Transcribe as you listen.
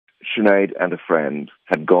Sinead and a friend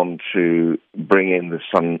had gone to bring in the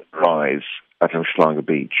sunrise at uMhlanga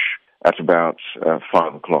Beach at about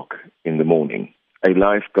 5 o'clock in the morning. A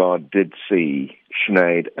lifeguard did see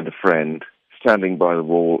Sinead and a friend standing by the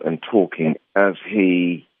wall and talking as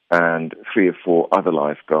he and 3 or 4 other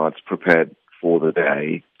lifeguards prepared for the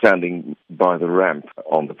day. Standing by the ramp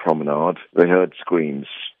on the promenade, they heard screams,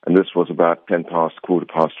 and this was about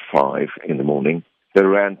 5:10 in the morning. They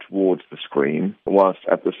ran towards the scream, whilst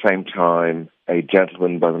at the same time a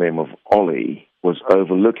gentleman by the name of Ollie was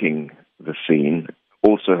overlooking the scene,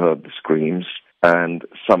 also heard the screams, and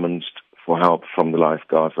summoned for help from the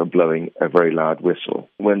lifeguards by blowing a very loud whistle.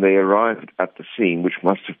 When they arrived at the scene, which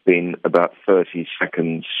must have been about 30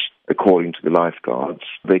 seconds according to the lifeguards,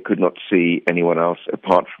 they could not see anyone else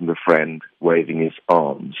apart from the friend waving his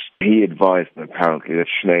arms. He advised them apparently that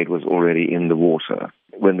Sinead was already in the water.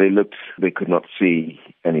 When they looked, they could not see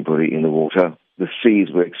anybody in the water. The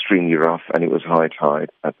seas were extremely rough and it was high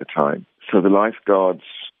tide at the time. So the lifeguards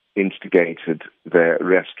instigated their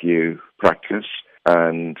rescue practice,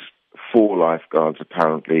 and 4 lifeguards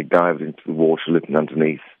apparently dived into the water looking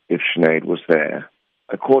underneath if Sinead was there.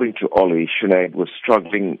 According to Ollie, Sinead was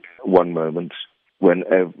struggling one moment when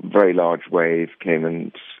a very large wave came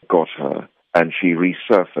and got her, and she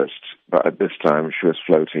resurfaced, but at this time she was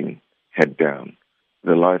floating head down.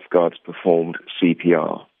 The lifeguards performed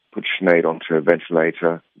CPR, put Sinead onto a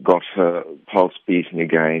ventilator, got her pulse beating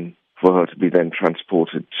again, for her to be then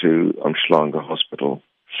transported to uMhlanga Hospital.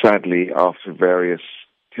 Sadly, after various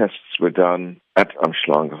tests were done at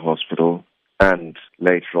uMhlanga Hospital and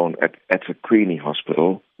later on at eThekwini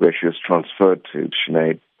Hospital, where she was transferred to,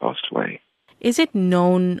 Sinead passed away. Is it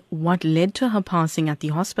known what led to her passing at the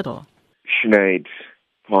hospital? Sinead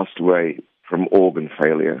passed away from organ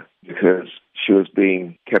failure because she was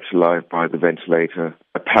being kept alive by the ventilator.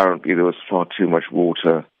 Apparently there was far too much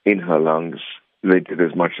water in her lungs. They did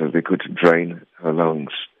as much as they could to drain her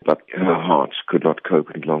lungs, but her heart could not cope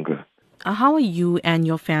any longer. How are you and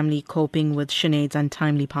your family coping with Sinead's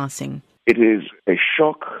untimely passing? It is a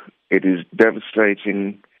shock, it is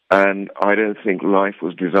devastating, and I don't think life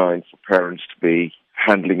was designed for parents to be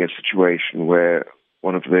handling a situation where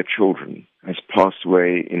one of their children has passed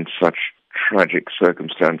away in such tragic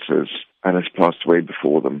circumstances and has passed away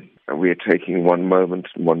before them. And we are taking one moment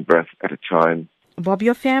and one breath at a time. Bob,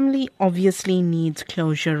 your family obviously needs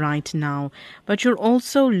closure right now, but you're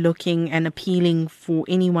also looking and appealing for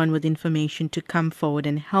anyone with information to come forward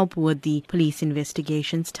and help with the police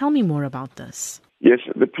investigations. Tell me more about this. Yes,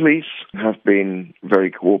 the police have been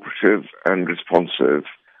very cooperative and responsive.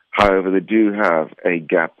 However, they do have a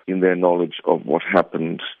gap in their knowledge of what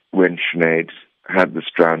happened when Sinead had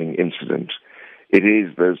this drowning incident. It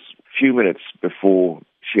is those few minutes before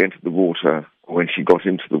she entered the water, or when she got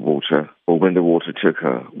into the water, or when the water took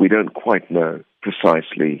her. We don't quite know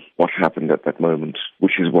precisely what happened at that moment,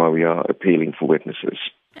 which is why we are appealing for witnesses.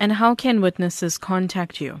 And how can witnesses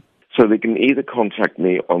contact you? So they can either contact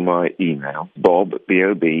me on my email,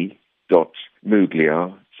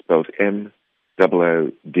 bob.moodliar, spelled MOODLIAR,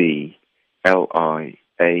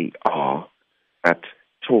 at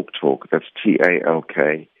talk, that's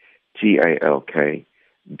TALK.net.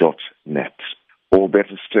 Or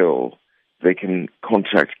better still, they can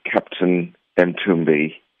contact Captain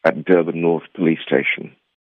Mtumbi at Durban North Police Station.